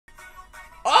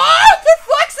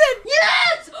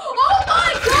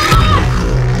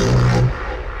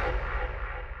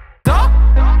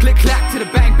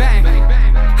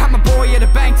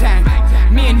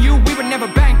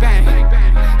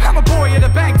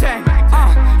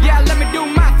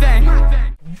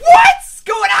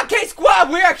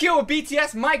with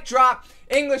BTS, Mic Drop,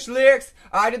 English lyrics.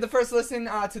 I did the first listen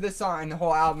to this song and the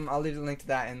whole album. I'll leave the link to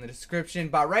that in the description.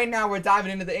 But right now we're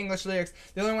diving into the English lyrics.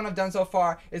 The only one I've done so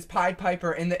far is Pied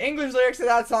Piper, and the English lyrics of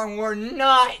that song were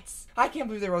nuts. I can't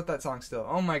believe they wrote that song still.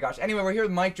 Oh my gosh. Anyway, we're here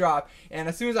with Mic Drop, and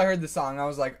as soon as I heard the song, I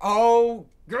was like, oh,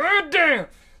 goddamn.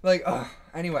 Like,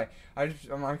 anyway, I'm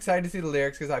excited to see the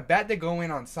lyrics because I bet they go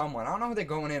in on someone. I don't know who they're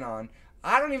going in on.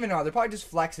 I don't even know. They're probably just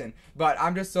flexing. But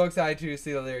I'm just so excited to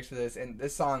see the lyrics for this. And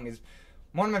this song is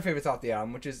one of my favorites off the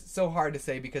album, which is so hard to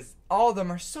say because all of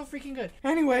them are so freaking good.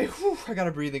 Anyway, whew, I gotta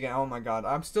breathe again. Oh my god.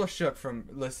 I'm still shook from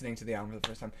listening to the album for the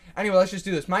first time. Anyway, let's just do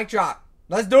this. Mic Drop.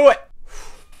 Let's do it.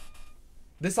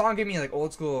 This song gave me like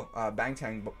old school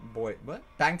Bangtan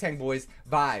Boys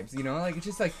vibes. You know, like it's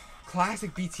just like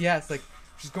classic BTS. Like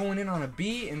just going in on a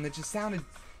beat, and it just sounded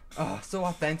so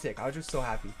authentic. I was just so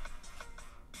happy.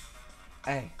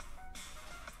 Hey.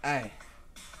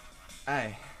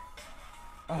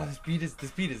 Oh, this beat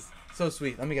is so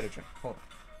sweet. Let me get a drink. Hold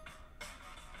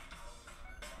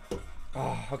on.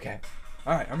 Oh, okay.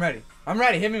 All right, I'm ready.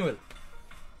 Hit me with it.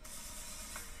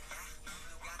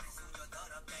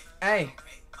 Hey.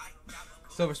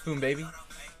 Silver spoon, baby.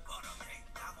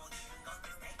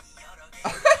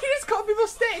 You just call people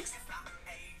steaks.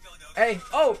 Hey.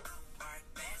 Oh.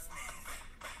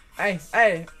 Hey.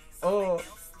 Oh.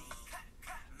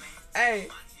 Hey.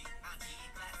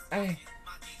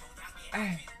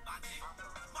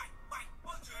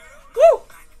 Woo!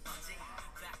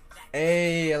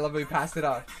 Hey, I love how we passed it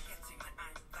off.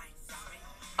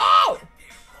 Oh!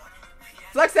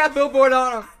 Flex that billboard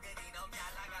on him.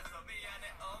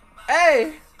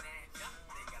 Hey!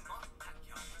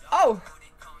 Oh!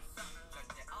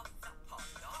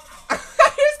 He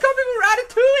just called people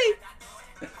Ratatouille!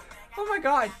 Oh my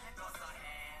god.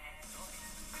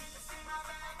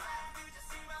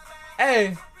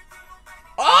 Hey!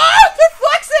 Oh! They're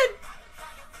flexing!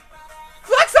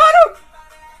 Flex on him!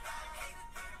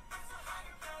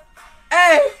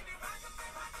 Hey!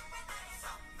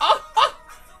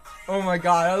 Oh my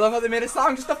god, I love how they made a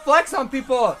song just to flex on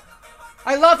people!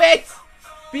 I love it!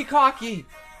 Be cocky!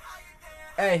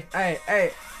 Hey.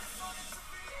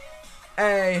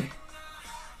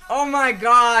 Oh my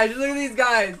gosh, look at these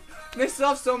guys! They still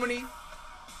have so many...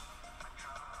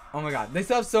 Oh my god, they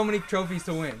still have so many trophies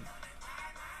to win.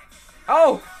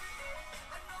 Oh!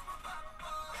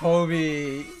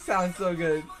 Hobie, sounds so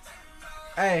good.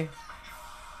 Hey.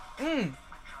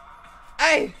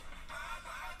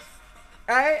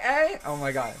 Hey! Oh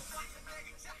my god.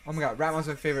 Oh my god, Rap was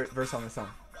my favorite verse on the song.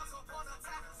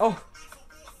 Oh!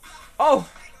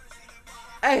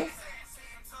 Hey!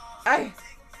 Hey!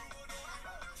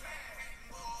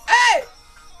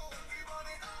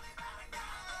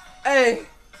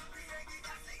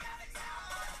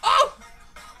 Oh!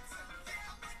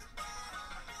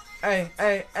 Hey!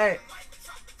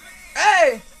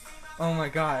 Oh my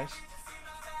gosh.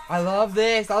 I love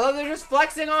this. I love they're just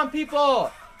flexing on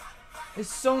people.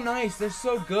 It's so nice. They're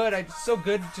so good. It's so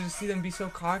good to see them be so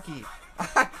cocky.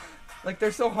 Like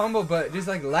they're so humble, but just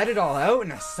like let it all out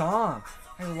in a song.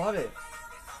 I love it.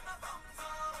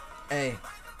 Hey.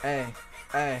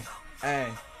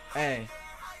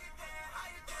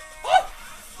 Oh!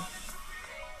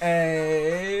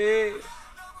 Hey.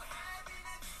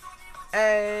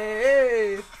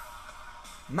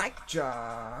 Mic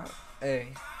Drop.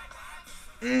 Hey.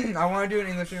 I want to do an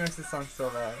English remix of this song so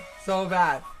bad. So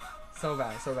bad.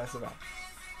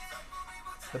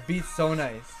 The beat's so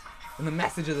nice. And the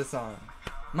message of the song.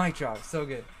 Mic Drop, so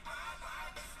good.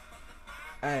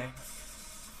 Hey.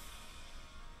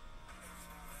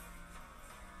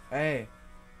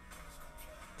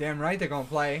 Damn right they're gonna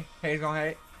play. Hey, he's gonna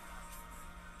hate.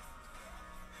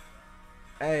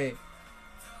 Hey.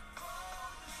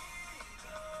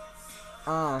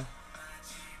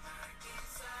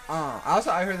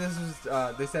 I heard this was,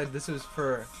 they said this was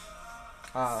for,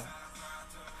 but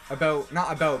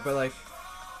like,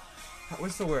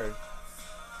 what's the word?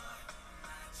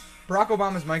 Barack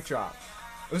Obama's Mic Drop.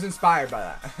 It was inspired by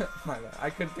that. My bad. I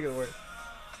couldn't think of the word.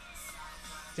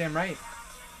 Damn right.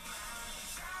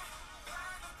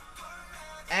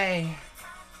 Hey.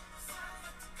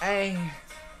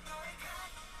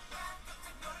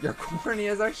 Your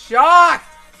corneas are shocked!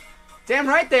 Damn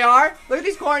right they are! Look at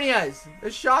these corneas!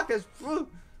 They're shocked as...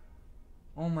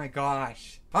 Oh my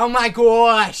gosh. Oh my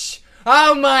gosh!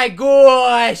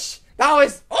 That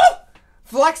was...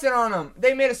 flexing on them.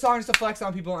 They made a song just to flex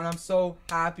on people, and I'm so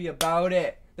happy about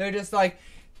it. They're just like,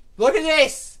 look at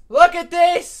this! Look at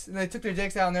this! And they took their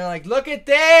dicks out, and they're like, look at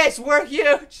this! We're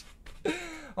huge!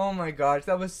 Oh my gosh,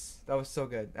 that was so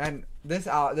good. And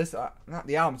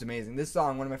the album's amazing. This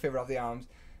song, one of my favorite off the albums.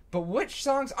 But which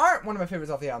songs aren't one of my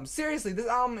favorites off the album? Seriously, this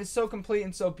album is so complete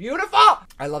and so beautiful.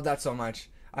 I love that so much.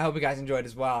 I hope you guys enjoyed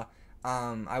as well.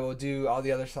 I will do all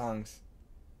the other songs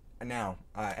now,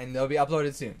 and they'll be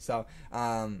uploaded soon. So,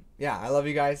 yeah, I love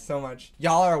you guys so much.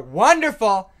 Y'all are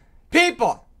wonderful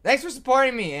people. Thanks for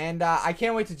supporting me, and I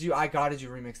can't wait to do. I gotta do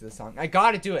a remix of this song. I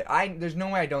gotta do it. There's no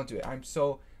way I don't do it.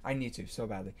 I need to so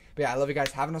badly. But yeah, I love you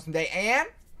guys. Have an awesome day, and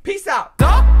peace out.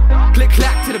 Click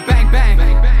clack to the bang bang.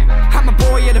 I'm a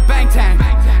boy of the bang tang.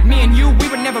 Me and you, we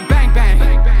would never bang bang.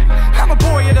 I'm a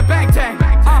boy of the bang tang.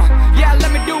 Yeah,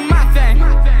 let me do my thing.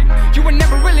 You were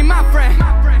never really my friend.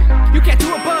 You can't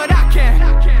do it, but I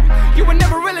can. You were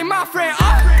never really my friend.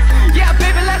 Yeah,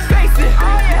 baby, let's face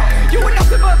it. You were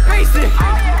nothing but basic.